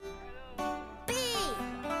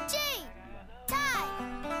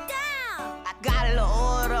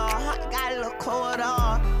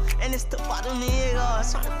And it's the bottom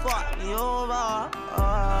niggas tryna fuck me over.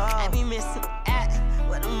 I be missing the act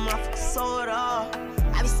with a motherfucking soda.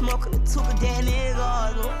 I be smoking the tuka dead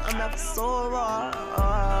niggas. I'm never sober.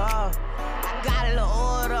 I got a little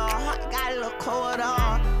order. I got a little quarter.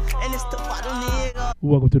 And it's the bottom niggas.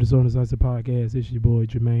 Welcome to the Zone Decisive Podcast. It's your boy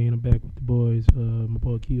Jermaine. I'm back with the boys, my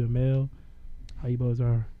boy Q and Mel. How you boys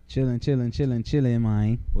are? Chilling,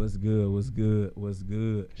 man. What's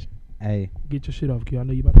good? Hey, Get your shit off, Q. I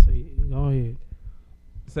know you about to say it. Go ahead.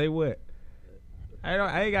 Say what?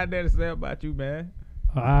 I ain't got nothing to say about you, man.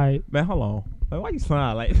 All right. Man, hold on. Man, why you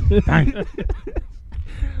sound like Man,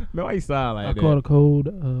 why you sound like I that? caught a cold,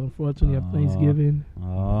 unfortunately, after Thanksgiving.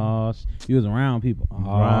 you was around people.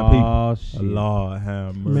 Shit. Lord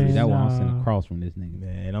have mercy. Man, That's why I'm sitting across from this nigga.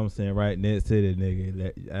 Man, I'm sitting right next to the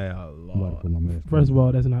nigga. Lord. First of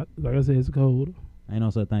all, that's not, like I said, it's cold. Ain't no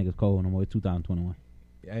such thing as cold no more. It's 2021.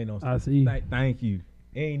 Ain't no I see. Thank you.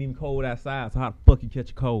 It ain't even cold outside, so how the fuck you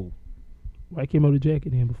catch a cold? Why came up with the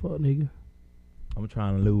jacket then before, nigga? I'm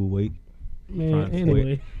trying to lose weight. Man, Trying to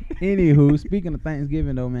anyway. Anywho, speaking of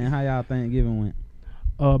Thanksgiving though, man, how y'all Thanksgiving went?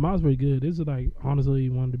 Mine was pretty good. This is like honestly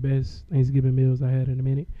one of the best Thanksgiving meals I had in a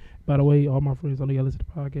minute. By the way, all my friends, I know y'all listen to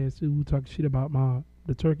the podcast too, who talk shit about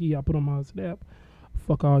the turkey I put on my snap.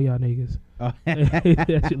 Fuck all y'all niggas.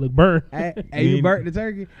 That shit look burnt. Hey, you burnt the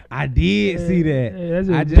turkey? I did see that. Hey, that's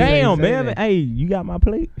I just just ain't Damn, say man. that. Hey, you got my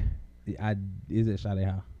plate? Is it Shawty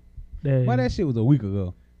House? Dang. Well, that shit was a week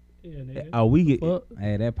ago. Yeah, nigga. Oh, we get. Fuck.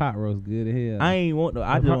 Hey, that pot roast good as hell. I ain't want to.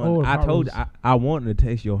 I The just. pot- oh, the I pot told you. roast. I wanted to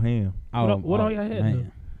taste your ham. What all y'all had,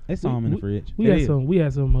 man. They saw them in the fridge. We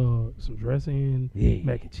had some dressing, Yeah.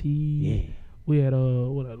 mac and cheese. Yeah. We had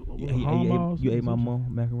You ate my mom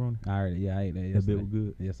macaroni. I ate that. That Yesterday. bit was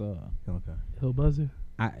good. Yes, sir. Okay. Hill Buzzer.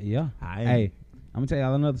 Yeah. I Hey, I'm gonna tell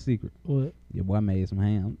y'all another secret. What? Your boy made some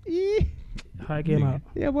ham. How it came out?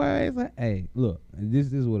 Yeah, boy. It's like, hey, look,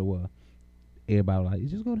 this is what it was. Everybody was like,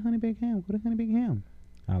 just go to Honey Baked Ham. Go to Honey Baked Ham.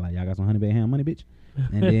 I was like, y'all got some Honey Baked Ham money, bitch.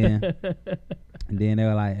 And then they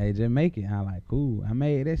were like, hey, just make it. I was like, cool. I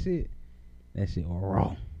made that shit. That shit was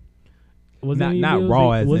raw. Was Not- any not meals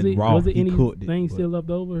raw that- as was in it, raw. Was it He cooked it, anything but- still left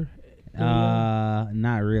over?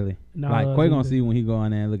 Not really. Nah, like Quay gonna neither. see when he go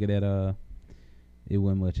in there and look at that. It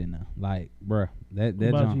wasn't much in there. Like, bruh, that What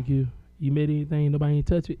about you, junk. Q? You made anything? Nobody ain't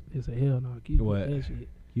touch it? They say hell no. Q What? that shit.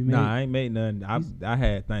 You made. Nah, I ain't made nothing. I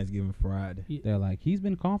had Thanksgiving Friday. They're like, he's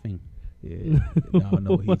been coughing. Yeah. I don't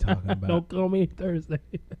know what he talking about. Don't call me Thursday.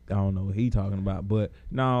 I don't know what he talking about. But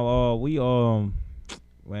no, we well,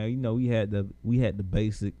 you know, we had the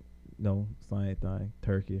basic, same thing,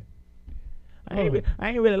 turkey. I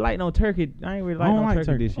ain't really like no turkey. I ain't really I like don't no like turkey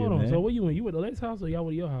turkey. this year, Hold on. man. So where you went? You went to Lex house or y'all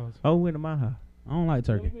went to your house? Oh, we went to my house. I don't like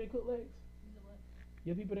turkey. You been cook Lex?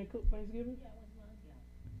 Your people didn't cook Thanksgiving?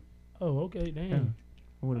 Oh, okay, damn.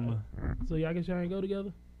 I went to my. So y'all guess y'all ain't go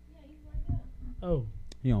together? Oh,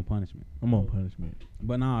 He on punishment. I'm on punishment.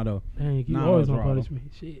 But nah, though, dang, you Nah, always that's on raw, punishment.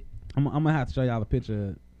 Shit. I'm gonna have to show y'all a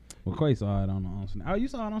picture. Well, Quay saw it on Snap. Oh, you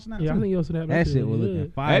saw it on Snap Yeah, I too? think your snap. That shit was looking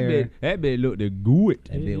good. fire. That bit looked good.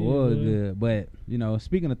 That Yeah, bit was man. good. But,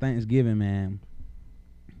 speaking of Thanksgiving, man,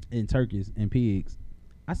 and turkeys and pigs,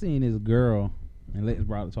 I seen this girl, and Lex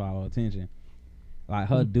brought it to our attention. Like,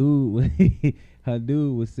 her dude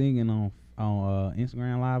was singing on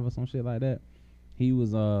Instagram Live or some shit like that. He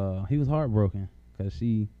was heartbroken because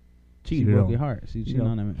she Cheated broke on his him. heart. She cheated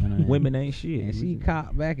on him. And, Women ain't shit. and she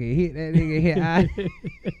copped back and hit that nigga in his eye.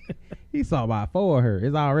 He saw about 4 of her.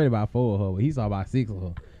 It's already about 4 of her, but he saw about 6 of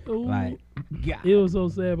her. Ooh. Like, God. It was so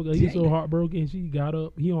sad because he was so heartbroken. She got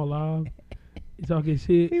up. He on live. He talking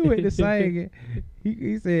shit. He went to singing.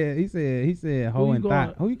 He said, ho you and thought.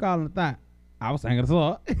 going- Who you calling thought? I was singing a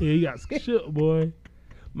song. Yeah, he got shook, boy.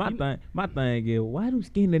 My thing is, why do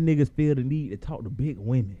skinny niggas feel the need to talk to big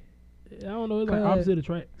women? I don't know. It's like 'Cause- opposite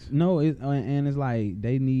attracts. No, and it's like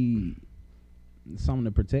they need something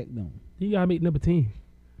to protect them. You gotta make number 10.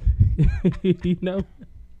 You know?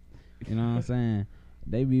 You know what I'm saying?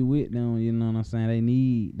 They be with them. You know what I'm saying?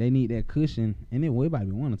 They need that cushion, and it about to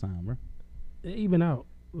be winter time, bro. They even out.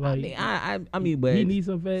 Like I mean, but he needs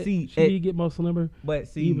some fat. see, She need to get more slimmer. but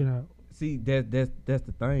see, Even out. see, that's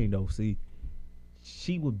the thing though. See,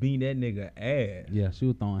 she would beat that nigga ass. Yeah, she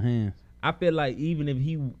was throwing hands. I feel like even if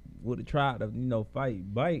he would have tried to,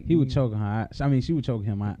 bite, He was choking her out. I mean, she was choking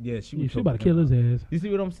him out. Yeah, she Yeah, was she about to choking kill him his out. ass. You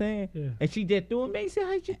see what I'm saying? Yeah. And she just threw him. Man, see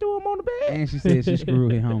how she threw him on the bed? And she said she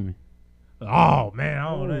screwed his homie. Oh man, I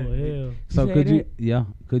Oh don't know. hell. So say could you? that? Yeah.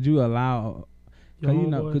 Could you allow? Your Cause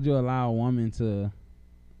homeboy. could you allow a woman to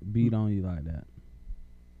beat on you like that?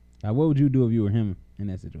 Like, what would you do if you were him in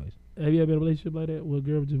that situation? Have you ever been in a relationship like that where a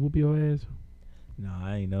girl would just whoop your ass? No,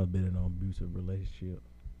 I ain't never been in an abusive relationship.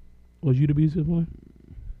 Was you the abusive one?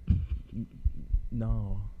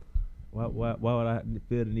 No. Why would I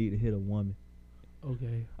feel the need to hit a woman?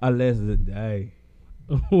 Okay. Unless it's a day.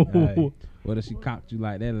 What if she cocked you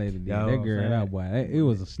like that lady did? Yo, That girl, saying. that boy. It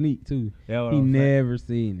was a sneak too. That's what He I'm saying. never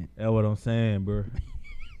seen it. That's what I'm saying, bro.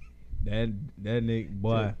 that nigga,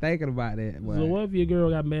 boy. Just thinking about that, boy. So what if your girl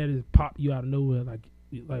got mad and pop you out of nowhere, like?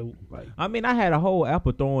 I mean, I had a whole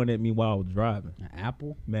apple thrown at me while I was driving. An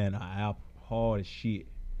apple? Man, an apple hard as shit.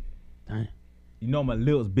 Dang. You know my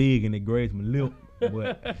lips big and it grazed my lip,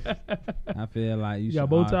 but I feel like you You should got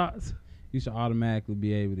Botox? you should automatically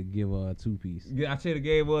be able to give her a 2-piece. I should have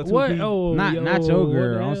gave her a 2 What? piece. Oh, Not your what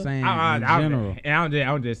girl. the I'm hell? saying in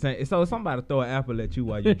general. I'm just saying. So somebody throw an apple at you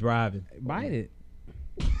while you're driving. Bite it.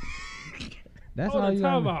 That's Hold all on, you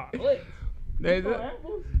time got. out. What? There's a-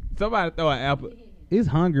 Somebody throw an apple It's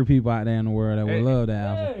hungry people out there in the world that would love that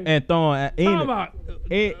apple. Hey, and throw an time out.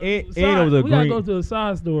 it Side- was a we gotta green. go to a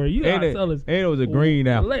side story. You gotta tell us. It was a green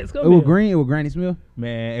apple. Lex, It come was here. green. It was Granny Smith.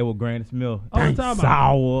 Man, it was Granny Smith. Oh, Dang, time out.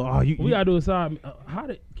 sour. Oh, We gotta do a side.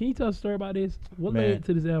 Can you tell us a story about this? What Man. led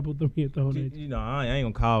to this apple throwing at you? You know, I ain't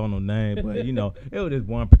gonna call no name, but you know, it was this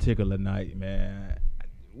one particular night, man.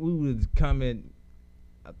 We was coming.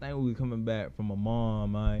 I think we was coming back from my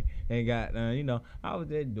mom, man, and got you know, I was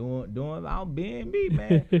there doing, I was being me,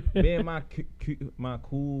 man, being my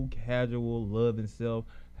cool, casual, loving self.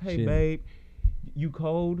 Hey, Shit. babe, you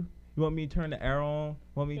cold? You want me to turn the air on?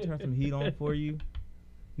 Want me to turn some heat on for you?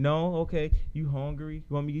 No, okay. You hungry?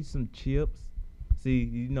 You want me to eat some chips? See,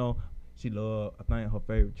 you know, she love. I think her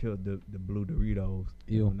favorite chips the blue Doritos.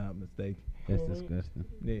 Ew. If I'm not mistaken. That's disgusting.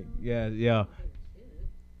 Yeah.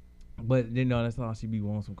 But you know that's all she be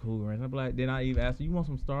wanting, some cool ranch. I'm like, then I even ask her, you want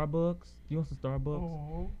some Starbucks? You want some Starbucks?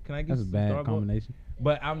 Oh. Can I get That's a you some bad Starbucks? combination.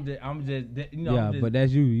 But I'm just you know Yeah, I'm just, but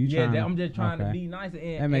that's you. You yeah, trying. I'm just trying to okay. be nice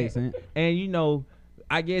and That makes sense. And you know,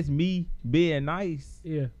 I guess me being nice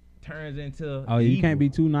Yeah. turns into Oh, you can't evil. be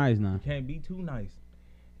too nice now. Can't be too nice.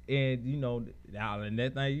 And you know, out in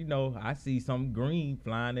that thing, you know, I see some green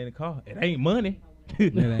flying in the car. It ain't money.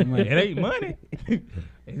 It ain't money. It ain't money.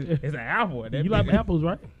 it's an apple. That You like bitch- apples,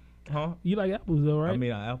 right? Huh? You like apples, though, right? I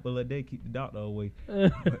mean, an apple a day keep the doctor away.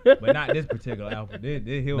 But not this particular apple. This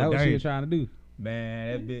here That's was what she was dangerous. trying to do.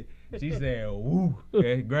 Man, that bitch, she said, woo.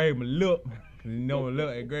 It gave my lip. You know, my lip,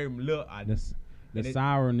 it gave my lip. The And it-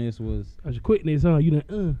 sourness was. That's your quickness, huh? You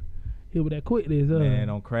done, here with that quickness, huh? Man,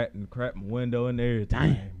 on crack my window and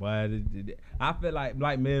everything. Boy, I feel like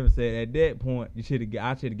Melvin said at that point, I should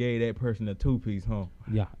have gave that person a 2-piece, huh?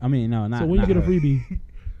 Yeah, I mean, no, not. So when you not get a her. freebie,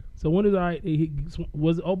 so when is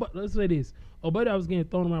but let's say this. But I was getting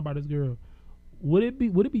thrown around by this girl. Would it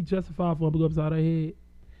be justified for him to go upside her head?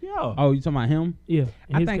 Yeah. Oh, you talking about him? Yeah.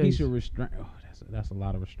 in I his think he case. should restrain. Oh, that's a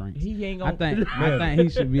lot of restraints. He ain't I gonna. think he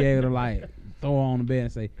should be able to like throw her on the bed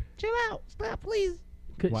and say, "Chill out, stop, please."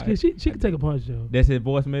 Cause Why? she could take a punch though. That's his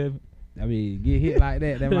voice, Melvin. I mean, get hit like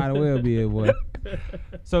that, that might as well be it, boy.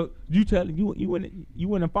 So you telling you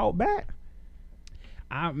wouldn't fought back?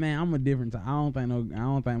 I'm a different type. I don't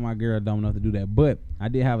think my girl dumb enough to do that. But I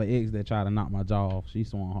did have an ex that tried to knock my jaw off. She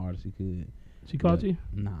swung hard as she could. She caught But, you.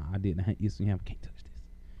 Nah, I didn't. You see him, can't touch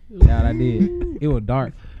this. That's what I did. It was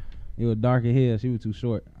dark. It was dark as hell. She was too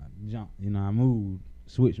short. I jumped. I moved,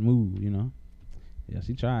 switched move. Yeah,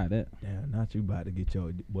 she tried that. Damn, not you about to get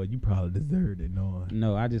your. Well, you probably deserved it, no.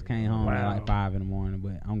 No, I just came home at Wow. like 5 in the morning.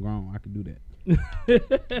 But I'm grown. I could do that.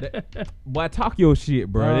 Boy, talk your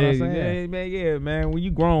shit, bro. Know what I'm Yeah, saying? yeah, man. When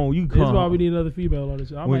you grown, you That's come. why we need another female on the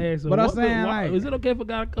show. I'm When- gonna ask her. But I'm what the- saying, why- like- is it okay for a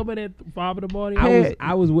guy to come in at 5 in the morning?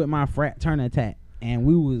 I was with my fraternity attack, and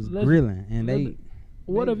we was Let's- grilling, and let's- they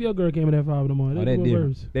What if your girl came in at 5 in the morning? Oh, That'd that be different.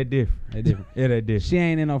 worse. That different. they different. Yeah, that different. She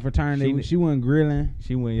ain't in no fraternity. She wasn't grilling.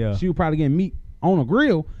 She went, yeah. She was probably getting meat on a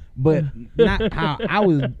grill, but not how I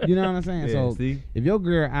was. You know what I'm saying? Yeah, So see? if your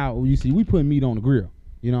girl out, you see, we put meat on the grill.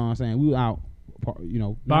 You know what I'm saying? We were out, not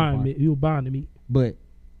Buying part. meat. You were buying the meat. But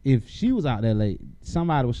if she was out there late,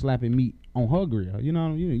 somebody was slapping meat on her grill. You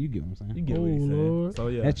know, you get what I'm saying? You get what Oh, he's saying. Lord. So,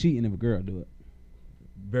 yeah. That's cheating if a girl do it.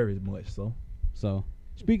 Very much so. So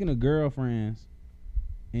speaking of girlfriends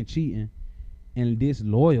and cheating and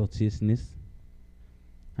disloyaltiousness,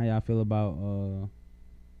 how y'all feel about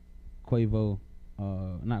Quavo?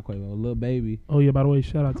 Not Quavo, Lil Baby. Oh yeah. By the way,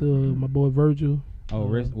 shout out to my boy Virgil. Oh,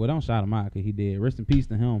 don't shout him out 'cause he did. Rest in peace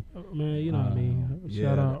to him. Man, you know what I mean.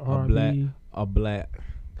 Shout out a R&B. black.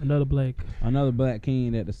 Another black. Another black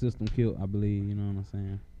king that the system killed, I believe. You know what I'm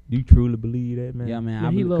saying? Do you truly believe that, man? Yeah, man.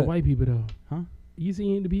 Man, he love white people though. Huh? You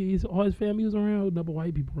seen all his family was around, number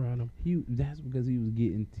white people around him. That's because he was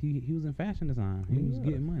getting. He was in fashion design. He was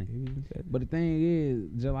getting money. But the thing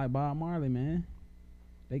is, just like Bob Marley, man,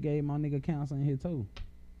 they gave my nigga cancer in his toe.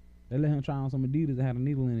 They let him try on some Adidas that had a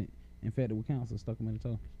needle in it, infected with cancer, stuck him in the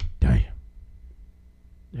toe. Dang.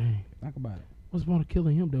 Think about it. What's the point of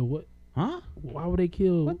killing him though? What? Huh? Why would they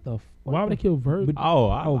kill? What the? Why would they kill Virgil?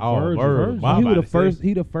 Virgil. Well,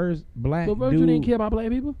 He the first black But Virgil dude. didn't care about black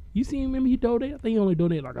people. You see him? Remember he donated? I think he only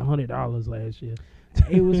donated like $100 last year.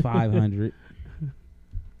 It was 500.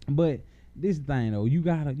 But this thing though, you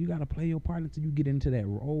gotta play your part until you get into that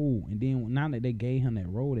role, and then now that they gave him that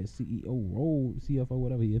role, that CEO role, CFO,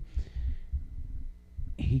 whatever he is,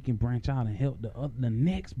 he can branch out and help the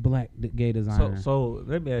next black gay designer. So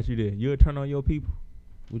let me ask you this: you'll turn on your people?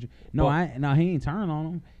 No, he ain't turn on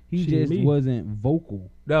him. He Shit, just me. wasn't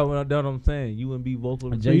vocal. That's what I'm saying. You wouldn't be vocal.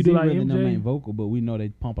 Jay-Z do like really MJ? ain't vocal, but we know they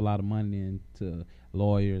pump a lot of money into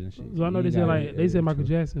lawyers and shit. So I know You they said gotta- like they said Michael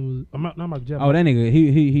Jackson was not Michael Jackson. Oh, that nigga,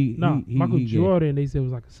 he Michael he Jordan. They said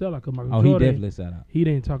was like a sellout. Cause Michael Oh, he Jordan, definitely set out. he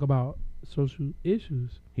didn't talk about social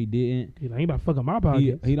issues. He didn't. He like, ain't about fucking my He,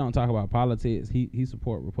 pockets. he don't talk about politics. He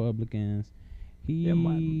support Republicans. He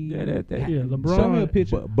LeBron. Show me a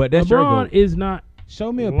picture. But that's your LeBron goal. is not.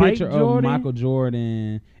 Show me a like picture of Jordan? Michael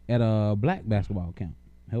Jordan at a black basketball camp,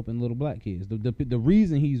 helping little black kids. The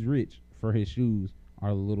reason he's rich for his shoes are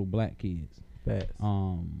the little black kids. Facts.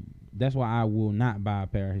 That's why I will not buy a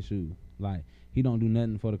pair of his shoes. Like, he don't do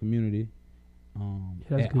nothing for the community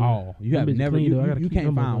That's at good. all. You Them have bitches never clean, though. I you gotta keep can't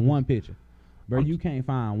them find motherfuckers. one picture, bro. I'm- You can't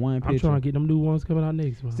find one I'm picture. trying to get them new ones coming out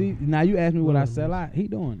next month. See, now you ask me what I Love sell this. out. He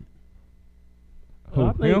doing I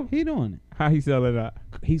Who, think- him? it. He doing it. How he selling out?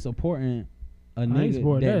 He supporting a ain't nigga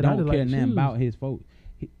supporting that that. I don't just care like nothing shoes. about his folks.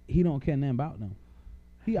 He don't care nothing about them.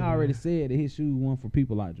 He already said that his shoes weren't for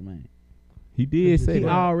people like Jermaine. He did say He Yeah.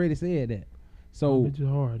 that. already said that. So bitch is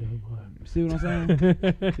hard though, boy. see what I'm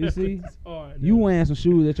saying? You see? It's hard, You though. wearing some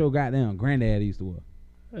shoes that your goddamn granddad used to wear.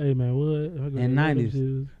 Hey man, what? And 90s.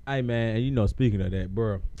 Shoes. Hey man, and you know, speaking of that,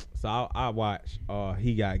 bro. So I watched.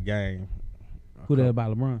 He got game. Who that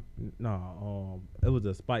about LeBron? No, it was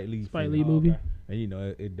a Spike Lee. Spike film. Lee movie. And you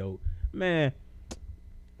know, it dope. Man,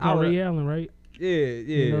 I Ray was, Allen, right? yeah.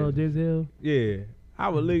 You know Denzel. Yeah. I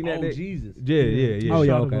was looking at that. Jesus. Yeah. Oh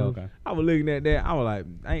yeah, Shot okay, of okay. I was looking at that. I was like,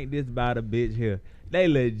 ain't this about a bitch here? They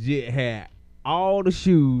legit had all the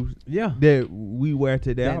shoes Yeah. that we wear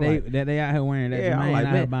today. That I'm they like, that they out here wearing that Yeah, I'm Jermaine like,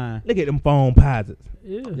 out here man, buying. look at them foam posits.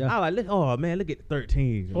 Yeah. Yeah. I like, look, oh man, look at the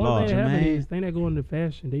 13s. All Lord. that happen Jermaine. is things that go into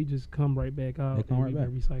fashion, they just come right back out. They come and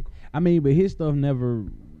right be back. Recycled. I mean, but his stuff never.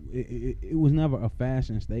 It was never a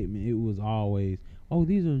fashion statement. It was always, oh,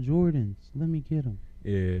 these are Jordans. Let me get them.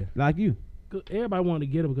 Yeah. Like you. 'Cause everybody wanted to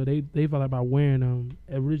get them because they felt like by wearing them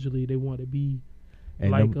originally they wanted to be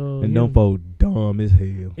And like them, him. them folks dumb as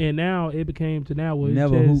hell. And now it became to now where it's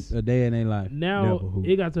Never just, hooped a day in their life. now Never hooped.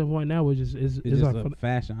 it got to a point now where it's It's just just like a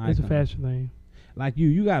fashion icon. it's a fashion thing. Like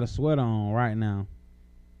you got a sweater on right now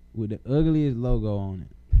with the ugliest logo on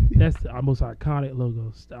it. That's the most iconic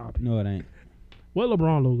logo. Stop it. No, it ain't. What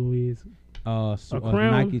LeBron logo is? A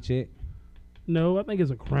crown? Nike check. No, I think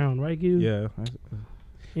it's a crown, right, Q? Yeah.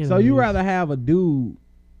 You So know, you it's- rather have a dude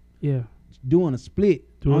Yeah. doing a split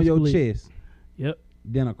Doing on a your split. chest Yep.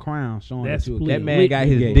 than a crown showing That that you a split. That kid. man got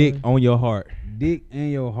his Yeah. dick on your heart. Dick in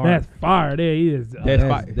your heart. That's fire. There he is. That's That's-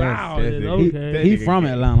 fine. wow. That's That's it. okay. He from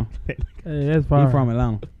Atlanta. Hey, that's fire. He from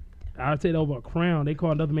Atlanta. I'll take over a crown. They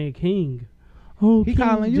call another man king. Oh, He King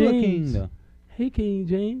calling you a king James. though. Hey, King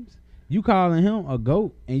James. You calling him a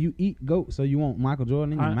goat and you eat goat, so you want Michael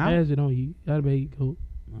Jordan in your I mouth? actually don't eat. Gotta be eat goat.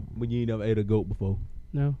 When you ain't never ate a goat before.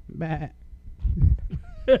 No. Bad.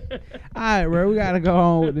 All right, bro. We gotta go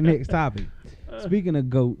on with the next topic. Speaking of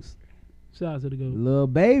goats, Shout out to the goat. Lil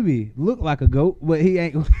Baby look like a goat, but he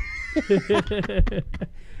ain't.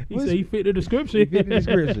 He said he fit the description. He fit the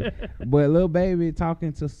description. But Lil Baby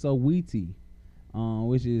talking to Saweetie,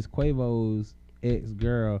 which is Quavo's ex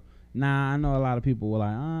girl. Nah, I know a lot of people were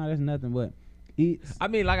like, that's nothing, but it's I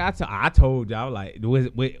mean, like I told y'all, like,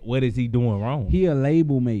 what is he doing wrong? he a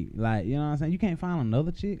label mate. Like, you know what I'm saying? You can't find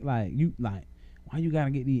another chick. Like, why you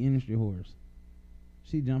gotta get these industry whores?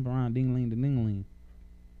 She jump around ding-ling to ding-ling.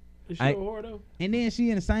 Is she I- a whore though? And then she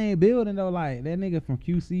in the same building though, like that nigga from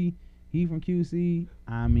QC, he from QC.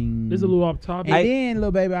 I mean, This is a little off topic. and then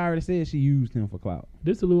Lil Baby already said she used him for clout.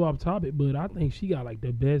 This is a little off topic, but I think she got like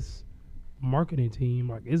the best marketing team.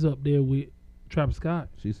 Like it's up there with Travis Scott.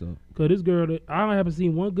 She so Cause this girl, I haven't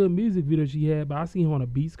seen one good music video she had, but I seen her on a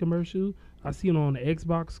Beats commercial. I seen her on the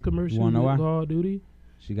Xbox commercial. You wanna know with why? Call of Duty.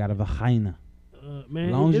 she got a vagina.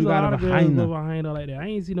 Man, Long as there's you a got lot a of girls vagina. with vagina like that. I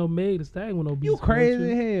ain't seen no Meg Thee Stallion with no Beats You crazy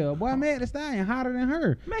commercial. as hell, boy. Meg Thee Stallion hotter than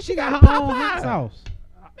her. Man, She got got her own hot Popeye. sauce.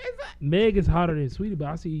 Meg is hotter than Sweetie, but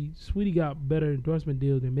I see Sweetie got better endorsement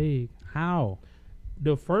deals than Meg. How?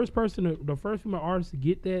 The first female artist to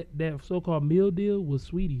get that so-called meal deal was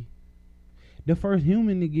Sweetie. The first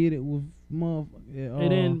human to get it was motherfucker.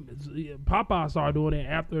 And then Popeye started doing it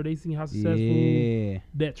after they seen how successful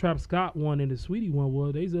that Travis Scott one and the Sweetie one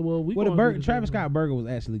was. They said, well, we Well, the gonna do burger, this Travis thing. Scott burger was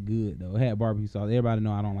actually good though. It had barbecue sauce. Everybody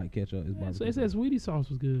know I don't like ketchup. It's Yeah, barbecue. so they said sauce. Sweetie sauce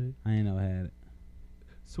was good. I ain't never had it.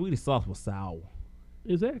 Sweetie sauce was sour,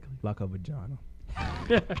 Exactly. like a vagina.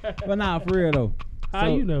 But nah, for real though. How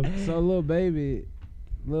So- you know? So little baby,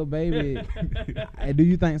 hey, do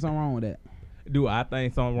you think something wrong with that? Do I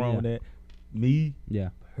think something wrong with that? Me Yeah.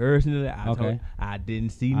 personally, I Okay. told you, I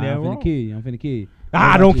didn't see I'm nothing finna wrong. kill you. I'm finna kill you.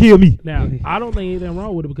 Ah, What don't about you? kill me. Now, I don't think anything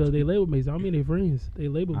wrong with it because they label mates. I don't mean they friends. They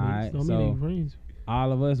label mates. Alright, Don't so- mean they friends.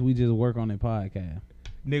 All of us, we just work on the podcast.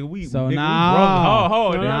 Nigga, we So nigga, nah. we brothers.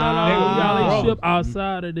 Hold, No, no, no, nigga. no. Nigga, We got a we relationship brothers.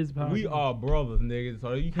 outside of this podcast. We are brothers, nigga.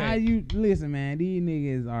 So you How can't. you listen, man? These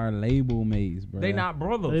niggas are label mates, bro. They not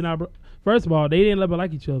brothers. They not. First of all, they didn't ever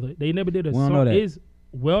like each other. They never did a We don't song. know that. It's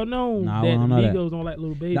well known Nah, we that don't know that. Migos don't like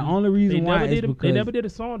Lil Baby. The only reason they why never is did. because They never did a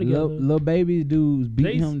song together. Lil Baby dudes beat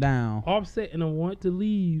They him down. Offset and them want to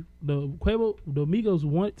leave the Migos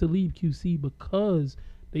want to leave QC because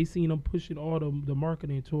they seen them pushing all the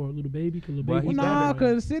marketing toward Lil Baby. Cause Lil But Baby he's was Nah, down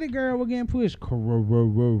there. cause City Girl was getting pushed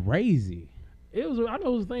crazy. It was. I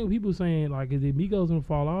know it was a thing. People saying like, if the Migos gonna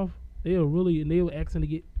fall off, they were asking to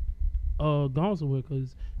get gone somewhere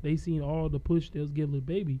because they seen all the push they was giving Lil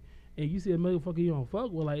Baby. And you see a motherfucker you don't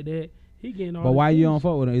fuck with like that, he getting all. But the why you push. don't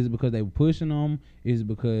fuck with him? Is it because they were pushing him? Is it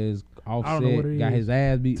because know what it Offset got is. his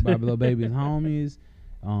ass beat by Lil Baby's homies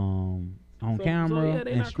on camera So, yeah,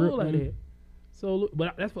 they and not cool stripped like him? that. So,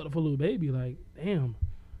 but that's for Lil Baby. Like, damn,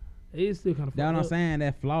 it's still kind of. That's what I'm saying.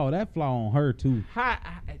 That flaw on her too. How,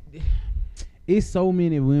 It's so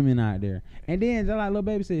many women out there, and then just like Lil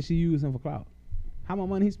Baby said, she used him for clout. How much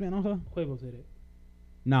money he spent on her? Quavo said it.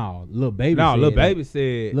 No, Lil Baby. no, said Lil that. Baby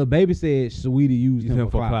said Lil Baby said Sweetie used use him him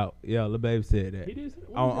for for clout. clout. Yeah, Lil Baby said that He did. Say,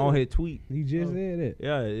 on his tweet. He just Oh. said that.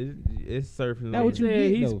 Yeah, it's surfing. That like what you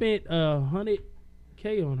said get, he though. spent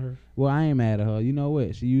 $100K on her. Well, I ain't mad at her. You know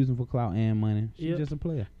what? She used him for clout and money. She's Yep. just a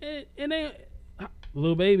player. And then,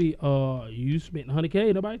 Lil Baby, you spent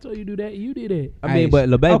 $100K. Nobody told you to do that. You did it. I mean, Hey, but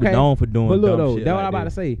Lil Baby okay. known for doing But look dumb though, shit that's what like I'm about that.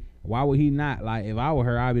 to say. Why would he not? Like, if I were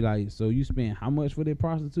her, I'd be like, so you spent how much for that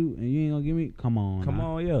prostitute and you ain't gonna give me? Come on, Come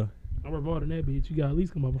now. on, yeah. I'm reporting that bitch. You got at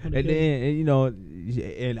least come up $100K. And then, and, you know,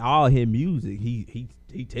 in all his music, he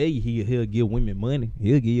tell you he'll give women money.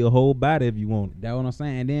 He'll give you a whole body if you want it. That's what I'm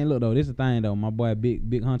saying. And then look though, this is the thing though. My boy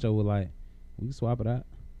Big Huncho was like, we can swap it out.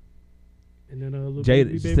 And then Lil Jada,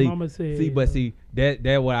 Baby, baby see, mama said,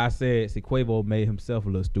 that what I said. See, Quavo made himself a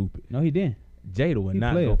little stupid. No, he didn't. Jada would He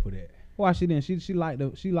not player. go for that. Why she didn't? She liked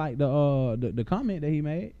the comment that he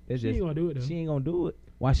made. That's she ain't just gonna do it though. she ain't gonna do it.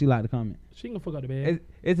 Why she liked the comment? She ain't gonna fuck out the bag.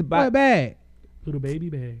 It's What about bag? Lil Baby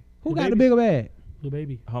bag. Who Lil got the Baby- bigger bag? Lil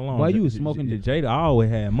Baby. how long? Boy, you was smoking the- Jada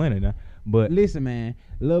always had money now, but Listen, man,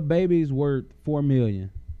 Lil Baby's worth $4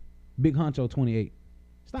 million. Big Huncho 28.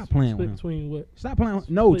 Stop playing with Split him. between what? Stop playing.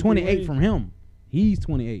 No, Split 28 ways. from him. He's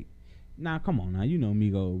 28. Nah, come on now. You know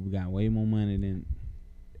Migo got way more money than.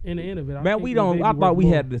 In the end of it, I man, think we Lil don't. Baby I thought worth we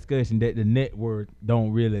more. had a discussion that the net worth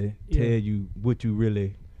don't really Yeah. tell you what you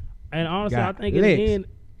really. And honestly, got I think in Lex. the end,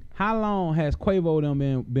 How long has Quavo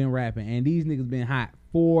them been rapping and these niggas been hot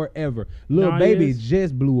forever? Lil 9 Baby years.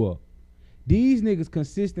 just blew up. These niggas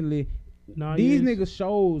consistently. These niggas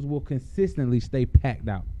shows will consistently stay packed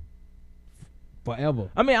out forever.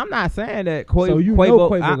 I mean, I'm not saying that Quavo. So you Quavo, know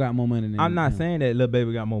Quavo got more money than I'm not him. saying that Lil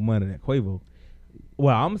Baby got more money than Quavo.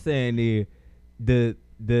 What I'm saying is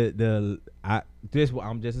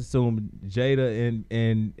I'm just assuming Jada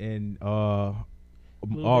and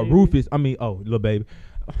Lil Baby. Rufus. I mean, Lil Baby.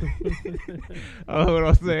 What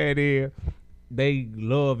I'm saying is they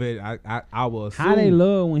love it. I will assume. How they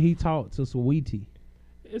love when he talked to Sweetie.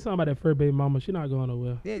 it's something about that first baby mama. She not going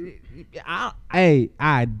nowhere. Hey,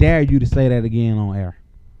 I dare you to say that again on air.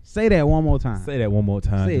 Say that one more time. Say that one more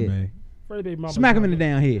time, Say it. man. First baby mama. Smack him in the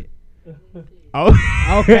damn head.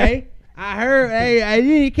 Oh, Okay. I heard. Hey,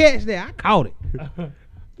 you didn't catch that. I caught it.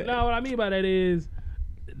 No, what I mean by that is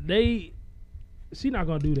she not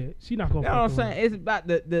gonna do that. She not gonna. You know what I'm fuck around. saying? It's about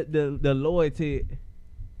the loyalty. Ain't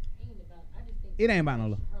about. I just think It ain't about no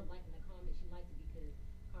love. her liking the comment. She liked it because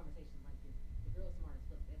conversations like this. The girl's smart as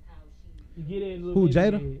fuck. That's how she. Get in, Lil Who, Baby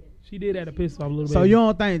Jada? did. She did that to piss off a little bit. So you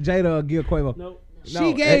don't think Jada will give Quavo? Nope. She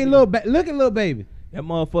No, gave that- little look at little baby. That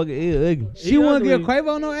motherfucker is ugly. She wouldn't give ugly.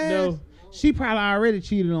 Quavo no ass. No. She probably already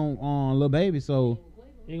cheated on little baby. So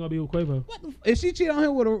Ain't gonna be with Quavo. what the if she cheat on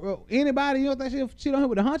him with anybody? You don't think she'll cheat on him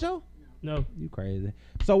with a huncho? No. You crazy.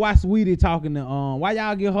 So why Sweetie talking to why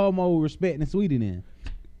y'all give her more respect than Sweetie then?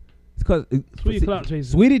 It's cause Sweet clout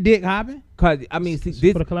chaser. Sweetie dick hopping. Cause I mean, see,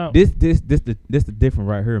 For the clout. this the different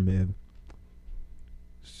right here, man.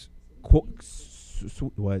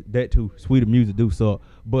 what that too. Sweeter music do suck,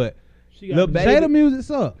 but She got Lil the- Baby- Jada music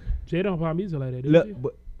suck. Jada don't pop music like that. look, She?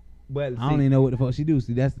 but I don't even know what the fuck she do.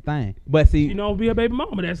 See, that's the thing. But She see, don't be a baby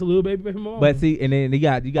mama. That's a little baby mama. but see, and then you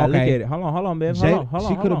got to look Okay. at it. Hold on, man. She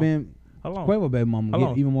could have been Hold on. Quavo baby mama, Hold get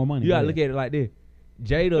on. even more money. You gotta look at it like this.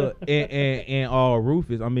 Jada and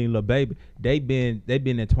Rufus, I mean Lil Baby, they been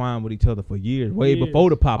entwined with each other for years, way Years. before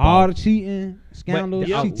the pop all off. the cheating scandals.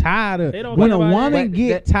 But- She tired of. They don't When talk a about woman that.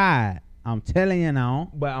 get That- tired, I'm telling you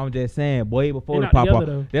now. But I'm just saying, way before They the not pop off.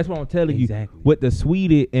 together, though. That's what I'm telling Exactly. you. With the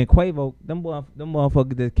Sweetie and Quavo, them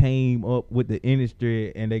motherfuckers that came up with the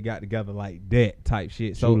industry and they got together like that type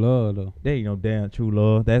shit. So True love though. there ain't no damn true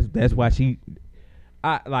love. That's why she.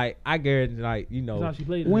 I guarantee, like, you That's how know, she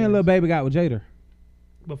played. When it. Lil Baby got with Jada?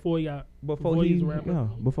 Before he got before he he, was a rapper.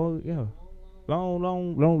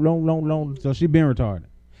 long. So she been retarded.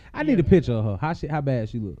 I need a picture of her. How bad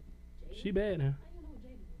she look? She bad now.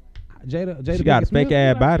 Jada She got a Pinkett Smith? fake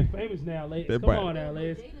ass body. She famous now, ladies. That Come body. on now,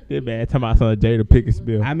 ladies. That man talking about some Jada Pinkett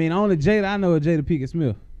Smith. I mean, only Jada I know is Jada Pinkett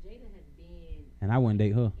Smith, Jada has been and I wouldn't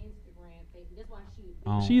date her. Instagram, Facebook. That's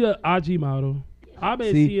why she. She a IG model. I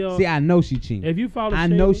bet See, I know she cheating. if you follow I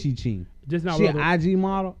Shayla, know she cheating. just not She an rubber. IG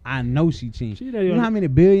model. I know she cheating. She You not know even- how many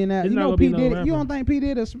billionaires? It's You not know gonna be P no Diddy. rapper. You don't think P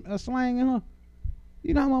Diddy a slang in her?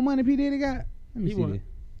 You know how much money P Diddy got? Let me He see want- this.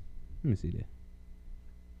 Let me see this.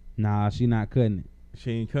 Nah, she not cutting it.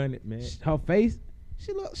 She ain't cutting it, man. Her face,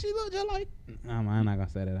 she look just like. I'm not gonna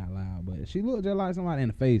say that out loud, but she look just like somebody in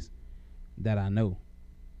the face that I know.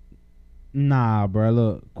 Nah, bro,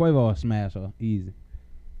 look, Quavo will smash her easy.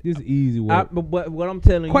 This is easy work. But what I'm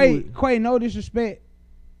telling you, Quay, no disrespect.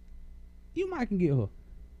 You might can get her.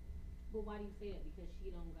 But why do you say that? Because she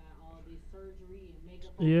don't got all this surgery and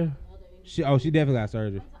makeup. Yeah. She definitely got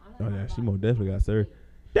surgery. oh yeah, she most definitely got surgery.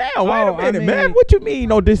 Damn, wait Oh, a minute, I man. mean- What you mean?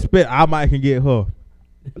 No disrespect. I might can get her.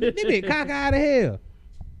 This bitch cockeyed to hell.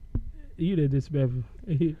 You the disrespectful.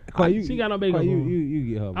 Quay, She got no makeup Quay, on. you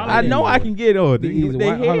get her. bro. I I know I can get her. The easy. They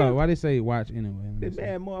Hold here. on, why they say watch anyway? Let me This see.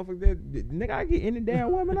 man, motherfucker, nigga, I get any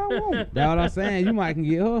damn woman I want. That's what I'm saying. You might can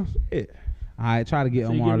get her. Shit. All right, try to get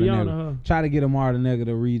So you Omar get the Rihanna, nigga. huh? Try to get Omar the nigga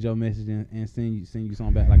to read your message and send you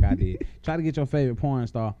something back like I did. Try to get your favorite porn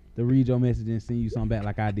star to read your message and send you something back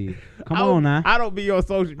like I did. Come on now. I don't be on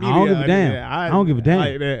social media. don't give a like damn. that. I don't give a damn.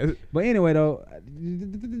 Like that. But anyway though,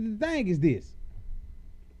 the thing is this.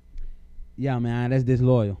 Yeah, man, that's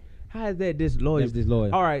disloyal. How is that disloyal? That's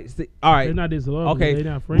disloyal. All right, see, all right. They're not disloyal. Okay, They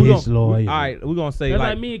not we friends. gon- Disloyal. All right, we're gonna say That's like,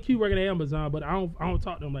 like me and Q working at Amazon, but I don't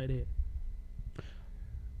talk to them like that.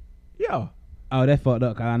 yeah. Oh, that's fucked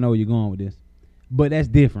up because I know where you're going with this. But that's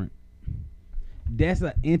different. That's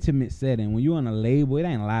an intimate setting. When you on a label, it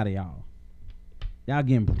ain't a lot of y'all. Y'all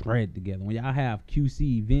getting bread together. When y'all have QC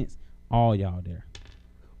events, all y'all there.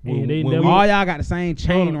 And they when never. All y'all got the same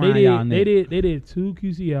chain Hold on, around y'all neck. they did 2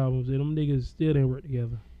 QC albums, and them niggas still didn't work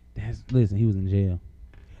together. Listen, he was in jail.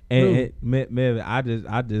 And Melvin,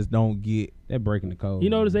 I just don't get. They're breaking the code. You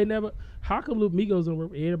notice they never. How come Lil Migos don't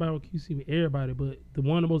work with everybody on QC with everybody, but the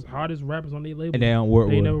one of the most hardest rappers on their label, And they don't work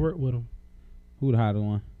they with never work with them. Who the hottest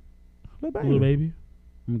one? Little baby.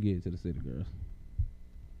 I'm gonna get it to the city girls.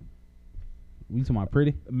 You talking about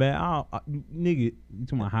pretty? Man, nigga, You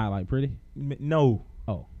talking about highlight pretty? no.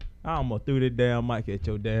 Oh. I almost threw that damn mic at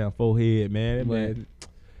your damn forehead, man. That But- man.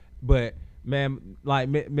 But man, like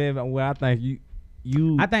man, well, I think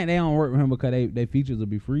you. I think they don't work with him because they features will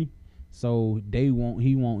be free. So they won't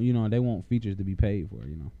they want features to be paid for,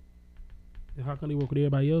 And how come they work with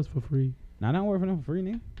everybody else for free? Now they don't work for them for free,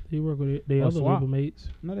 nigga. They work with their Or other swap. label mates.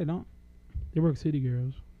 No, they don't. They work City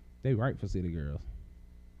Girls. They write for city girls.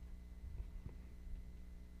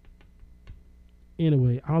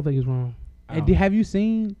 Anyway, I don't think it's wrong. Hey, have you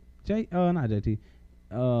seen not JT?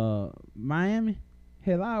 Miami?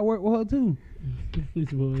 Hell, I work with her too.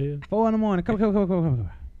 This boy here. 4 in the morning. Come.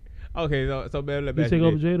 Okay, so man, let You me take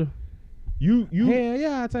over Jada. You Hell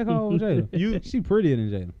yeah, I take her over Jada. She prettier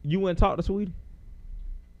than Jada. you went and talk to Sweetie?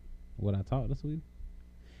 Would I talk to Sweetie?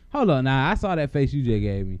 Hold on, now I saw that face you just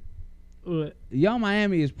gave me. What? Young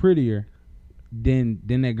Miami is prettier than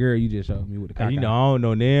that girl you just showed me with the cockeyed. You know, I don't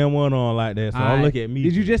know damn one on like that, so don't Alright. look at me.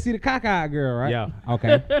 Did you just see the cockeyed girl, right? Yeah.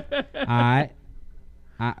 Okay. Alright.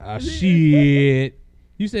 Shit.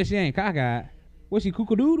 You said she ain't cockeyed. Was she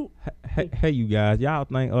doodle? Hey, you guys, y'all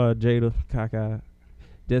think Jada Kaka?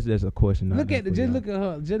 That's a question. not Look at for just y'all. look at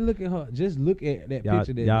her. Just look at her. Just look at that Y'all,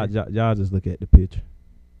 picture. y'all just look at the picture.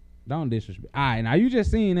 Don't disrespect. All right, now you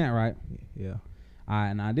just seen that, right? Yeah. All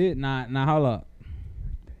right, now hold up.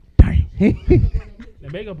 The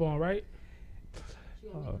makeup on, right? She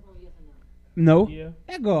on makeup on, yes or no? No, Yeah.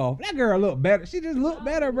 that girl look better. She just look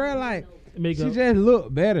better, bro. Like Makeup. She just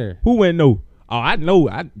look better. Who went no? Oh, I know.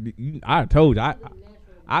 I told you.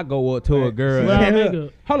 I go up to a girl. Well, Yeah.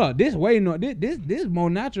 makeup. Hold up, this way no, this more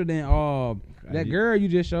natural than that girl you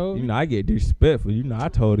just showed. You know, I get disrespectful. You know, I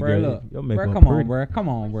told the Bruh, girl, look, your bruh, makeup come on, pretty. bro. Come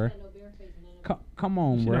on, bro. Come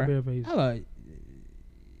on, She not bro. barefaced. Hold up.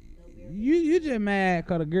 You just mad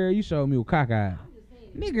cause the girl you showed me was cockeyed.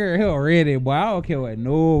 Nigga, hell ready, boy. I don't care what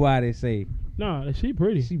nobody say. Nah, she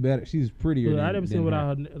pretty. She better. She's prettier. Look, than, I never than seen her.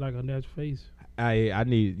 without her like a natural face. I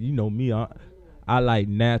need, you know me. I like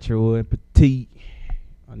natural and petite.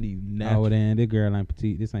 I need natural Oh, then this girl ain't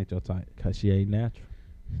petite. This ain't your type. because she ain't natural.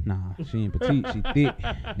 Nah, she ain't petite. She thick.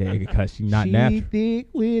 Yeah, because she not she natural. thick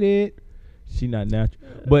with it. She not natural.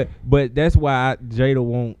 But that's why Jada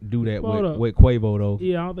won't do that Hold up. with Quavo though.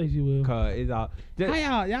 Yeah, I don't think she will. Cause it's all.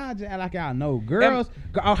 How y'all just act like y'all know girls?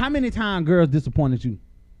 How many times girls disappointed you?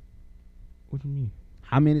 What do you mean?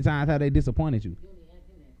 How many times have they disappointed you?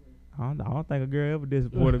 I don't think a girl ever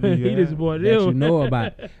disappointed me. He yeah. disappointed That him. you know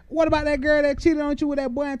about. What about that girl that cheated on you with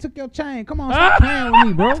that boy and took your chain? Come on, stop playing with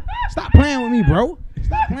me, bro. Stop playing with me, bro.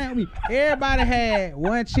 Stop playing with me. Everybody had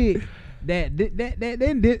one chick that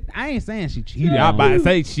did. I ain't saying she cheated. Yeah, I on about me. to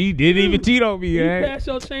say she didn't even cheat on me. You Yeah. pass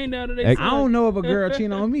your chain down to I their I don't know if a girl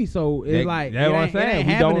cheated on me, so it's like that's it what I'm ain't- it saying. ain't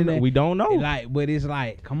We happening don't. that- We don't know. Like, but it's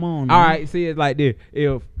like, come on. All man. right, see, it's like this.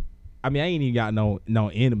 If I mean, I ain't even got no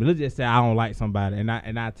enemy. Let's just say I don't like somebody, and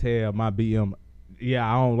I tell my BM, yeah,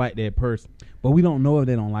 I don't like that person. But we don't know if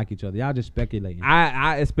they don't like each other. Y'all just speculating.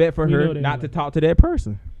 I expect for We know her they not don't to like talk to that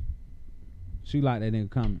person. She like that nigga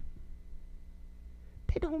coming.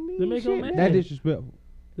 That don't mean To make him shit. mad. That disrespectful,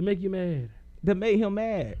 to make you mad. That made him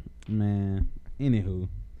mad. man. Anywho,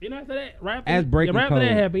 You know after that, right after, As breaking right after that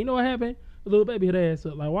code. happened, you know what happened? Little baby hit her ass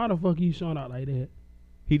up. Like, why the fuck you showing out like that?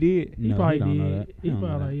 He did. He no, probably he don't did. know that. He don't know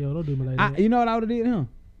probably that. like, yo, don't do me like I, that. you know what I would have did to him?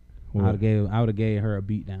 I What? would have gave her a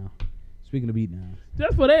beat down. Speaking of beat downs,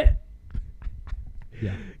 Just for that.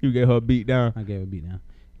 yeah, You get her beat down. I gave her a beat down.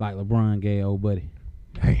 Like LeBron gave old buddy.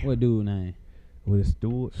 What dude name? With a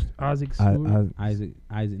Stewart. Isaac I, Stewart.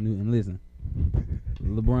 Isaac Newton. Listen,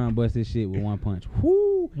 LeBron bust his shit with one punch.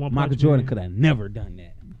 Whoo! One Michael punch Jordan man. could have never done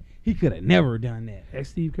that. He could have never done that. Ex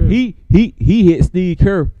Steve Kerr. he hit Steve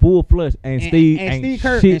Kerr full flush, and Steve ain't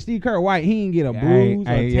Steve Kerr White, he ain't get a ain't, bruise, ain't,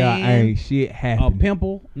 a yeah, tan, ain't shit a happening.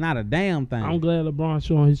 pimple, not a damn thing. I'm glad LeBron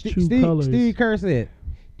showing his true colors. Steve Kerr said,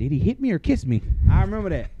 "Did he hit me or kiss me?" I remember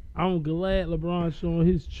that. I'm glad LeBron showing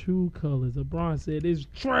his true colors. LeBron said, "This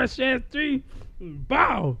trash ass three,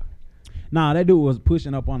 bow." Nah, that dude was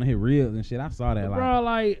pushing up on his ribs and shit. I saw that. LeBron,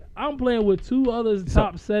 like, I'm playing with two other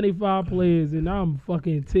top 75 players, and I'm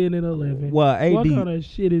fucking 10 and 11. Well, AD What kind of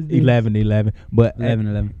shit is this? 11, but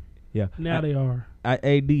 11. yeah. Now they are. AD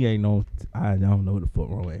ain't no. I don't know what the fuck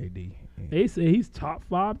wrong with AD. They say he's top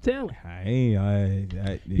 5 talent. I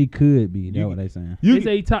ain't. He could be. That's You- what they saying. You They can,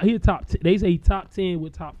 say he top. He a top. They say he top 10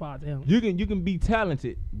 with top 5 talent. you can be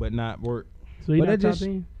talented but not work. So he But not that top just-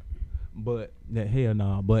 10. But that hell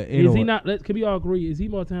nah. But Is anyway, he not? Can we all agree? Is he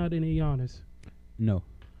more talented than Giannis? No.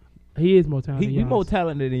 He is more talented. he than Giannis. more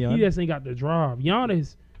talented than He Giannis. just ain't got the drive.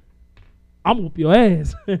 Giannis, I'm whoop your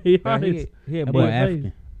ass. Giannis. Yeah, That Boy, boy but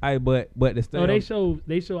African. but the Oh, they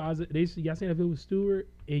state. show Isaac. Y'all seen if it was Stewart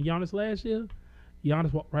and Giannis last year?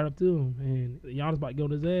 Giannis walked right up to him, and Giannis about to go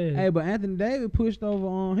on his ass. Hey, but Anthony Davis pushed over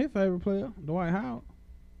on his favorite player, Dwight Howard.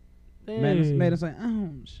 Dang. Made us say,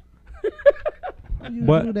 ouch. Why you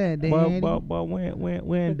But do that, Daddy? but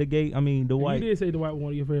when the gate, I mean the You white. did say Dwight was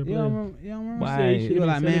one of your favorite You players. don't remember? You don't remember? Why said he ain't- should've You were been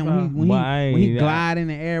like, man, 75. when Why he ain't- glide in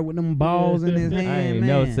the air with them balls in his I hand, I ain't man.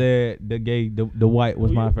 never said the white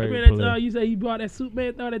was my favorite Remember that player. time you said you bought that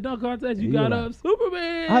Superman thing, that dunk contest, you You got were up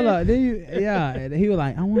Superman. Hold up, then you, yeah, he was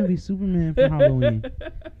like, I want to be Superman for Halloween.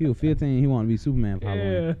 He was 15, he wanted to be Superman for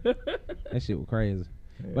Halloween. Yeah. That shit was crazy.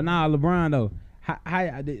 But nah, LeBron though,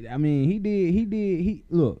 I mean, he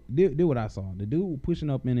did what I saw. The dude was pushing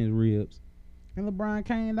up in his ribs, and LeBron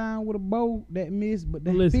came down with a bow that missed, but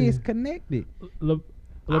the Listen. fist connected. I don't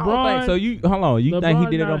LeBron. think so. You hold on. You think he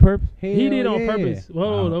LeBron did it on not- purpose? He did it Hell on yeah. purpose.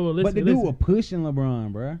 Whoa, listen, But the dude listen. was pushing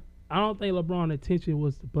LeBron, bruh. I don't think LeBron's intention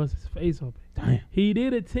was to bust his face open. Damn. He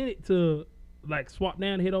did intend to like swap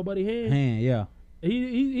down and hit old buddy hand. Man, yeah.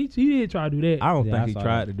 He did try to do that. I don't Yeah, think I he saw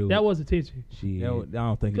tried that. to do That it. was intention. Shit. I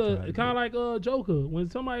don't think he Cause tried. to kind do of it. like Joker, when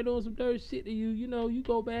somebody doing some dirty shit to you, you know, you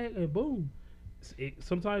go back and boom.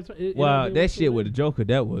 Sometimes it Well, don't that get shit with the Joker,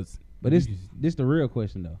 that was. But this the real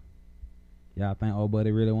question though. Y'all think old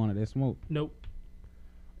buddy really wanted that smoke? Nope.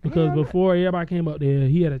 Because before everybody came up there,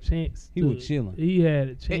 he had a chance. He was chilling. He had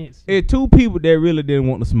a chance. It two people that really didn't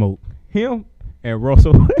want to smoke. Him and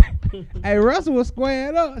Russell. Hey, Russell was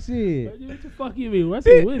squared up, shit. What the fuck you mean? What's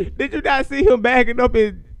it with it? Did you not see him backing up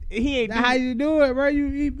he ain't That's how you do it, bro.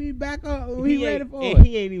 You be back up when he ready for and it.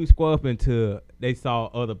 he ain't even square up until they saw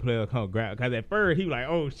other players come grab. Cause at first he was like,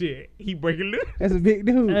 oh shit, he breaking loose. That's a big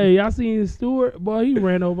dude. Hey, y'all seen Stewart? Boy, he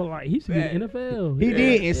ran over like he should be in the NFL. He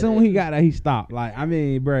did, and soon he got that, he stopped. Like, I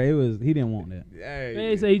mean, bro, he didn't want that. They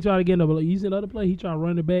Hey. say he tried to get another. You seen the other play? He tried to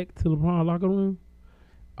run it back to LeBron locker room.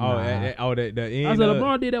 Oh, Nah. the end. I said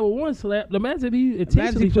LeBron did that with one slap. Imagine if he Imagine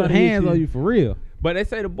intentionally he tried put to hit hands on you for real. But they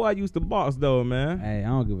say the boy used to box though, man. Hey, I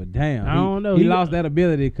don't give a damn. I don't know. He He- lost that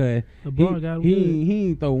ability because LeBron got him he good.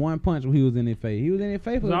 ain't throw one punch when he was in his face. He was in his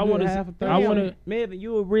face for So I a good wanna half a I third. wanna- Man,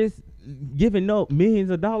 you would risk giving up millions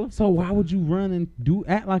of dollars. So why would you run and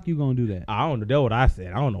act like you gonna do that? I don't know. That's what I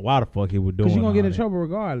said. I don't know why the fuck he was doing. Because you gonna get all in that. trouble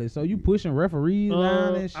regardless. So you pushing referees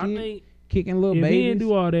down and shit, I think kicking little if babies. he didn't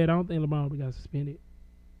do all that, I don't think LeBron would got suspended.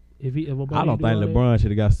 If Obama I don't think LeBron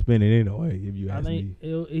should have got suspended anyway. If you I ask me.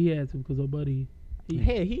 think he had to because buddy.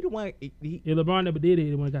 Hell, he the one. He If LeBron never did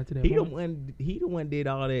it, when it got to that the point. one. He the one did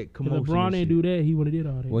all that If commotion. LeBron and didn't shit. do that, he would have did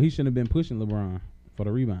all that. Well, he shouldn't have been pushing LeBron for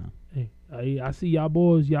the rebound. Hey, I see y'all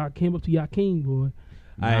boys. Y'all came up to y'all king, boy.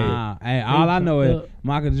 Nah, hey, all I know is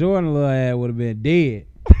Michael Jordan little ass would have been dead.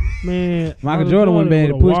 Man, Michael Jordan wouldn't be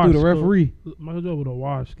able to push through the referee. Michael Jordan would have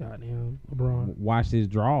washed, goddamn, LeBron. Watch his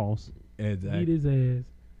draws. Beat Exactly. his ass.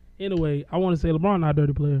 Anyway, I want to say LeBron not a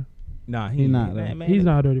dirty player. Nah, He not, Man, though. He's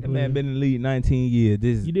not a dirty That player. man been in the league 19 years.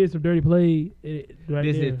 This You did some dirty play right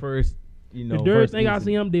this there. his first. You know, The dirty first thing I incident.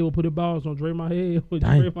 see him did was put the balls on Draymond head when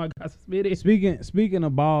Dang. Draymond got suspended. Speaking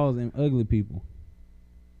of balls and ugly people,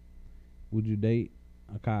 would you date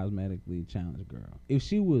a cosmetically challenged girl if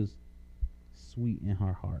she was sweet in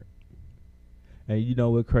her heart? And you know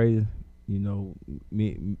what crazy? You know,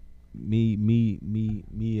 me and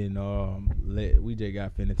we just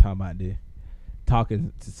got finna talk about this,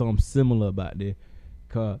 talking to something similar about this,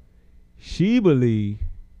 cause she believed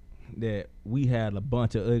that we had a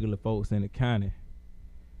bunch of ugly folks in the county,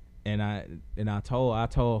 and I told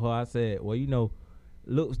her, I said, well, you know,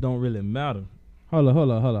 looks don't really matter. Hold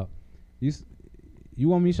up. You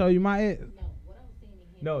want me to show you my ex? No, what I was saying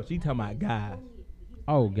to him. No, she talking about guys.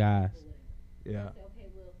 Oh, guys. Yeah. I said, okay,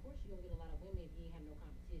 well, of course you're gonna get a lot of women if you ain't have no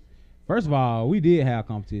competition. First of all, we did have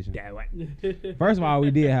competition. Yeah, what? First of all,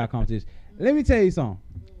 we did have competition. Let me tell you something.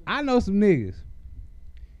 I know some niggas.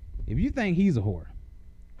 If you think he's a whore,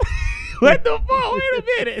 What the fuck? Wait a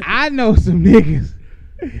minute. I know some niggas.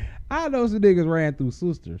 I know some niggas ran through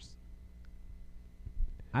sisters.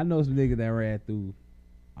 I know some niggas that ran through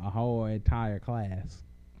a whole entire class.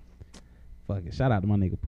 Fuck it. Shout out to my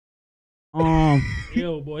nigga.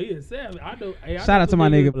 Yo, boy, he is savage. I know. Hey, I Shout know out to some my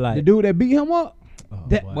niggas- nigga, like- the dude that beat him up. Oh,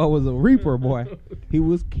 That boy. boy was a reaper, boy. He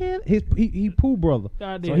was he Pooh brother.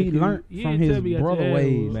 Goddamn, So he dude. learned You from didn't his tell me that brother your ass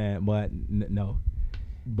ways. was- Man, but no.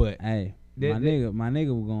 But Hey, That- my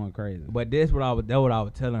nigga was going crazy. But that's what I was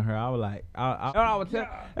telling her. I was like, that's what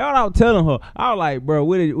I was telling her. I was like, bro,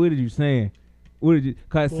 what did you saying? What did you?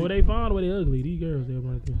 Cause Well, they found where they ugly. These girls they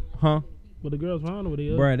running through. huh? But the girls found where they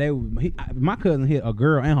ugly. Bruh, my cousin hit a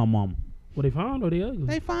girl and her mama. Well, they found where they ugly.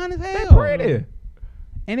 They fine as hell. They pretty.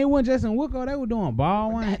 And it wasn't just in Wicklow. They were doing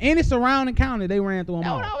ball one. Any surrounding county, they ran through them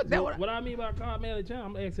all. What I mean by cosmetic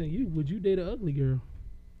challenge, I'm asking you, would you date an ugly girl?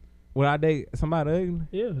 Would I date somebody ugly?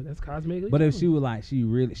 Yeah, that's cosmetically. But if she challenged. was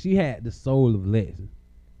like, she had the soul of Lexi.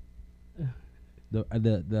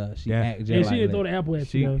 She Yeah. act just and like she didn't throw Lexi. the apple at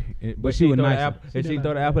She, you. But she was throw the nicer. apple. She If she did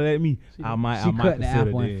throw the like apple at me, She I did. might. She I might cut the consider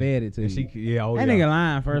apple and that. fed it to And you. yeah, oh That yeah. nigga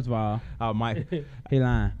lying, first of all. I might. He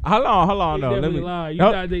lying. Hold on. He No, let definitely me. lied. You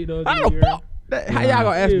Huh? not date those How the girl. fuck? How y'all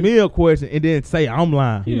gonna ask Yeah. me a question and then say I'm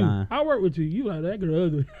lying? He lying. I work with you. You like that girl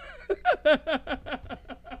ugly.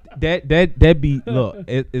 That be look.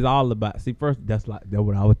 It's all about. See, first that's what I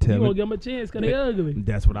was You telling. gonna give them a chance because they ugly.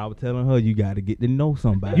 That's what I was telling her. You got to get to know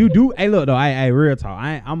somebody. You do. Hey, look though. Hey, real talk.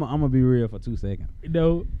 I'm gonna be real for 2 seconds.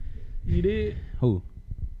 No, you did Who?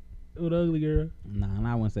 with the ugly girl. Nah,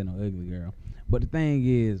 I wouldn't say no ugly girl. But the thing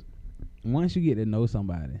is, once you get to know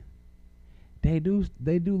somebody, they do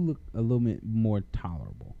look a little bit more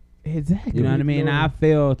tolerable. exactly. You know what I mean? Ignore I them.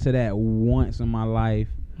 fell to that once in my life.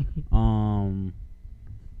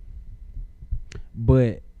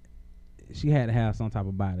 But she had to have some type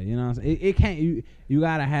of body. You know what I'm saying? It can't. You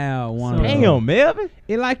gotta have one. of those- Damn, Melvin.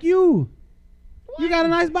 It like you. You got a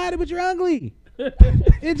nice body, but you're ugly.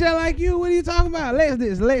 It's just like you. What are you talking about?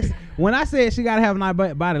 Lex. When I said she gotta have a nice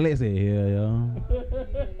body, Lex said, "Hell yeah."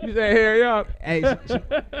 You said hurry up. Hey, hey,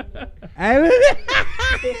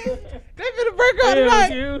 they finna break up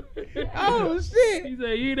tonight. you. Oh shit. He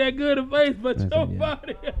said you ain't that good in face, but Listen, your yeah.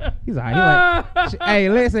 body. He's like, hey,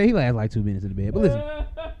 Lex said he lasts like 2 minutes in the bed. But listen,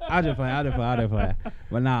 I just play.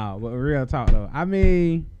 But nah, but real talk though. I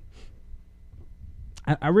mean,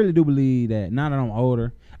 I really do believe that now that I'm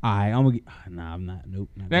older. All right, I'm gonna get. Nah, I'm not. Nope.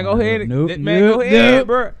 not Man, going go there. ahead. Nope. Man, go ahead,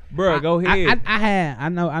 bro. Go ahead.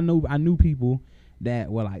 I knew people that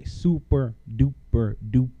were like super duper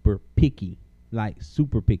duper picky, like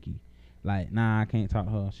super picky. Like, nah, I can't talk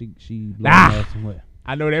to her. She Nah. somewhere.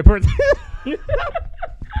 I know that person.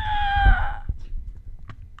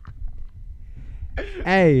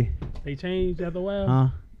 Hey, They changed after a while. huh?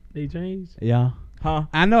 They changed. Yeah. Huh?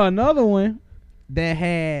 I know another one that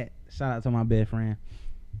had. Shout out to my best friend.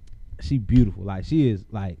 She beautiful. Like she is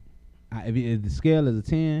like, if the scale is a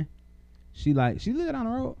 10, she live down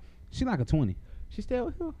the road. She like a 20. She still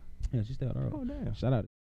with you? Yeah, she stay on the road. Oh damn. Shout out.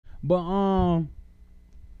 But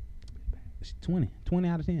she 20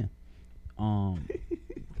 out of 10.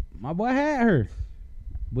 My boy had her,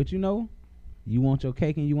 but you know, you want your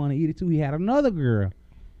cake and you want to eat it too. He had another girl.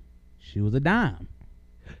 She was a dime.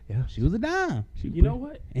 Yeah. She was a dime. You know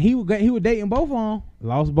what? And he was dating both of them.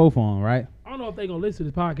 Lost both of them, right? I don't know if they gonna listen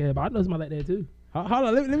to this podcast, but I know somebody like that too. Hold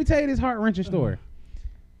on, let me tell you this heart wrenching story.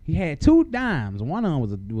 He had 2 dimes. One of them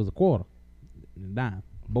was a quarter, a dime.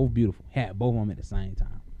 Both beautiful. Had both of them at the same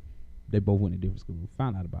time. They both went to different schools.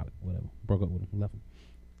 Found out about it. Whatever. Broke up with him. Left him.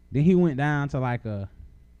 Then he went down to like a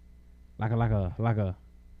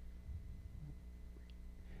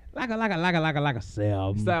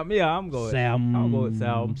Sam. Sam, yeah, I'm going. Sam. I'll go with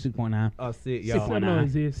Sam. 6.9. Sit, 6.9. y'all. Seven don't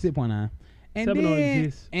exist. 6.9. And 7 don't then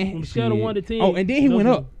exist. and From a scale of shit. 1 to 10. Oh, and then he those went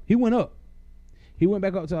are- up. He went up. He went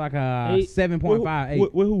back up to like a 8. 7.5, 8.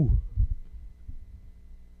 With who?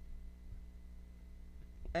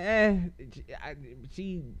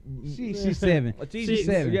 She's 7. She's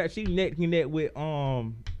 7. Yeah, she neck with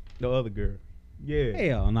the other girl. Yeah.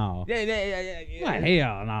 Hell no. Yeah. Like,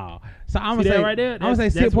 hell no. So I'm See gonna that say right there? I'm gonna say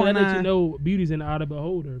That's what 6.9. let you know beauty's in the eye of the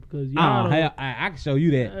beholder because Oh, y'all don't. hell, I can show you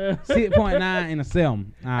that. 6.9 and a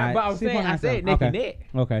 7. All right. But I'm saying, I 6.9, said neck and okay. neck.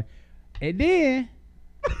 Okay. And then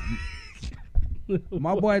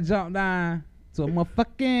my boy jumped down to a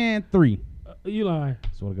motherfucking 3. You lying?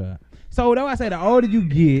 Swear to God. So that's why I say the older you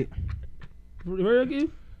get, Real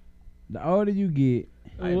good? the older you get.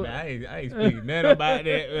 Hey, man, I ain't speaking nothing about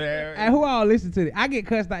that, man. And who all listen to it? I get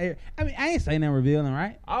cussed out here. I mean, I ain't saying nothing revealing,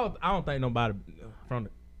 right? I don't think nobody from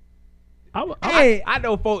the. Hey, I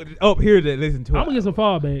know folks up here that listen to I'm it. gonna get some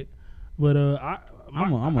fallback, but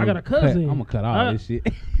I got a cousin. I'm gonna cut all this shit.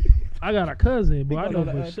 I got a cousin, but I know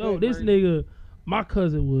gonna for sure this nigga, my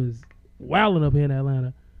cousin was wilding up here in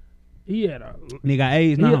Atlanta. He had a Nigga got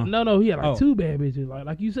AIDS he had, now. he had like Oh. 2 bad bitches,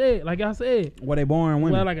 like you said, like I said. Were they born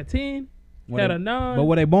women? Well, like a 10, Were had they- a 9. But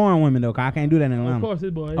were they born women though? 'Cause I can't do that in Atlanta. Of course,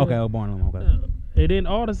 this boy. Okay, born women. Okay. And then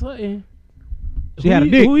all of a sudden, She had a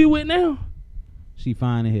dick. Who you with now? She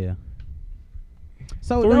fine in here.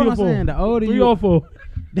 So 3 that's or what I'm 4. saying. The older 3 you, or 4.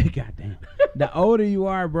 goddamn, the older you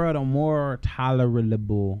are, bro, the more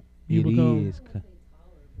tolerable You it become. is. Tolerable.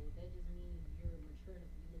 That just means you're mature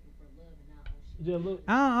enough to be looking for love and not on shit. Just look.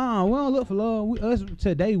 We don't look for love. Us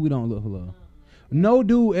today, we don't look for love. No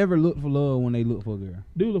dude ever look for love when they look for a girl.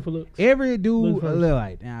 Do look for looks. Every dude Look first. look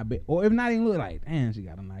like, damn, I bet, or if not even look like, damn, she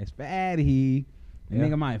got a nice fatty. The Yeah.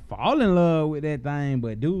 nigga might fall in love with that thing,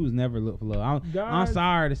 but dudes never look for love. I'm Guys-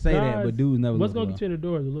 sorry to say that, but dudes never What's look for gonna love. get you in the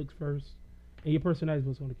door is the looks first, and your personality is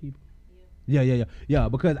what's gonna keep. Yeah.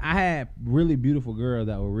 Because I had really beautiful girls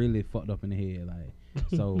that were really fucked up in the head, like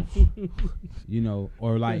so, you know,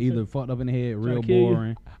 or like either fucked up in the head, real kill you.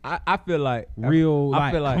 boring, I feel like real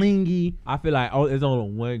I feel like clingy. I feel like there's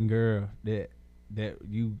only one girl that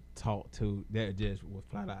you talk to that just was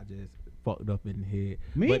flat out just fucked up in the head.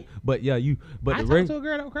 Me? But yeah, I the talked rest to a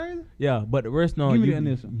girl that was crazy. yeah, but the rest on Give me you the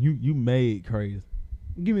initial. you made crazy.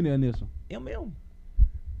 Give me the initial. MM.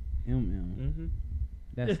 Mm-hmm.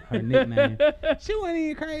 That's her nickname. She wasn't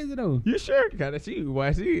even crazy though. You sure? Cause she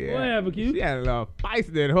What happened, Q? She had a little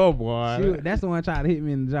feisty in her boy. That's the one trying to hit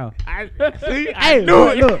me in the jaw. I Hey, knew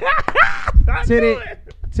look, it. look. I To knew that,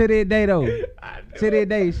 it. to that day though. I knew To that it.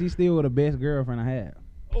 day, she still was the best girlfriend I had.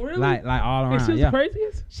 Oh really? Like all And around. she was Yeah. the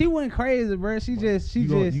craziest. She wasn't crazy, bro. She just You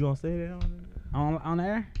gonna say that on on the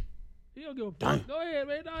air. You don't give a fuck. Go ahead,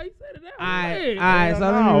 man. No, he said it now. Alright, Go alright, ahead.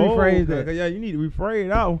 so let me rephrase that. Yeah, you need to rephrase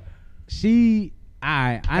it out. She,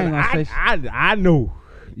 I ain't gonna say. I know.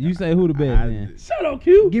 You say who the best man? Shut up,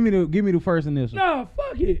 Q. Give me the first initial. Nah,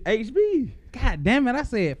 fuck it. HB. God damn it! I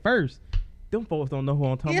said first. Them folks don't know who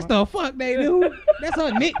I'm talking Yes, about. the fuck they do. That's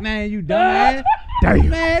her nickname. You dumbass.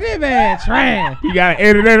 Man, this man trash. You gotta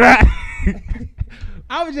edit it out.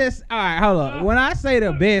 I was just all right. Hold up. When I say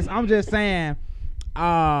the best, I'm just saying,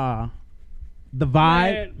 the vibe,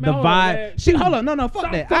 Man, the hold on, vibe. man. She hold up. No, fuck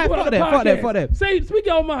Stop that. fucking Fuck with that. our Fuck that. podcast. Fuck that. Say, speak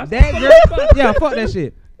your mind. That girl, yeah, fuck that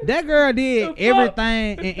shit. That girl did The fuck?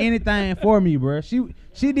 everything and anything for me, bro.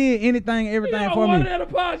 She did anything and everything You for me. at a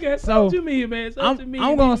podcast. So, What you mean, man? So what you mean?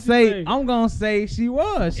 I'm gonna say she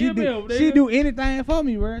was. She Yeah, man, she do anything for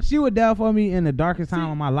me, bro. She was there for me in the darkest time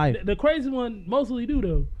of my life. The crazy one mostly do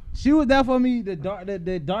though. She was there for me the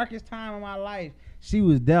darkest time of my life. She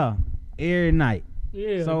was there every night.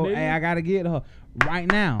 Yeah. So nigga. hey, I gotta get her right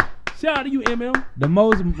now. Shout out to you, MM. The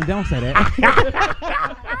most don't say that.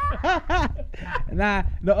 Nah,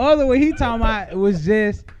 the other one he talking about was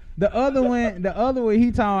just the other one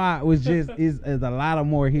he talking about was just is a lot of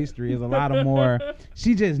more history. Is a lot of more.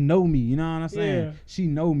 She just know me. You know what I'm saying? Yeah. She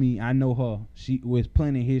know me. I know her. She was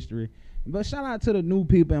plenty of history. But shout out to the new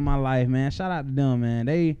people in my life, man. Shout out to them, man.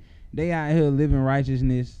 They out here living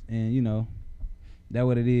righteousness, and you know that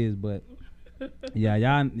what it is. But yeah,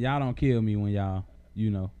 y'all don't kill me when y'all,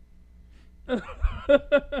 you know.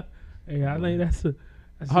 Hey, I think that's a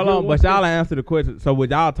Hold good on, one. but y'all answer the question. So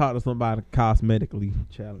would y'all talk to somebody cosmetically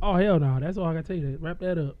challenged? Oh hell no, that's all I gotta tell you. Wrap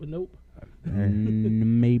that up. But nope,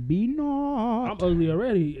 Maybe I'm not. ugly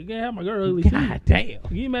already. I can't have my girl ugly too. God damn.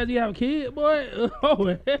 Can you imagine you have a kid, boy? Oh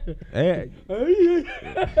hell. Hey,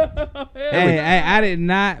 Hey, I did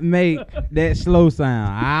not make that slow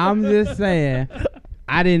sound. I'm just saying,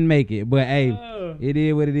 I didn't make it. But hey, it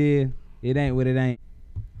is what it is. It ain't what it ain't.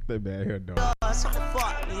 they bad here, dog. Tryna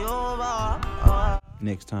fuck me over.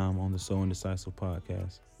 Next time on the So Indecisive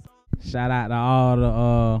podcast. Shout out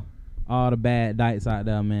to all the bad dykes out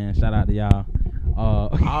there, man. Shout out to y'all.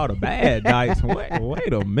 All the bad dice.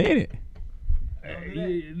 Wait a minute.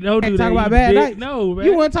 Don't do that. Talk about you bad dick. dykes. No, man.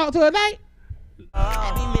 You want to talk to a dyke?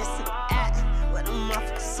 I be missing at where the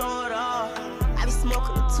motherfuckers soda. I be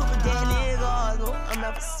smoking the two of dead niggas. No, I'm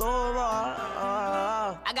never sober.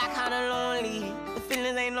 I got kinda lonely. The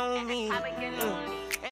feelings ain't on me.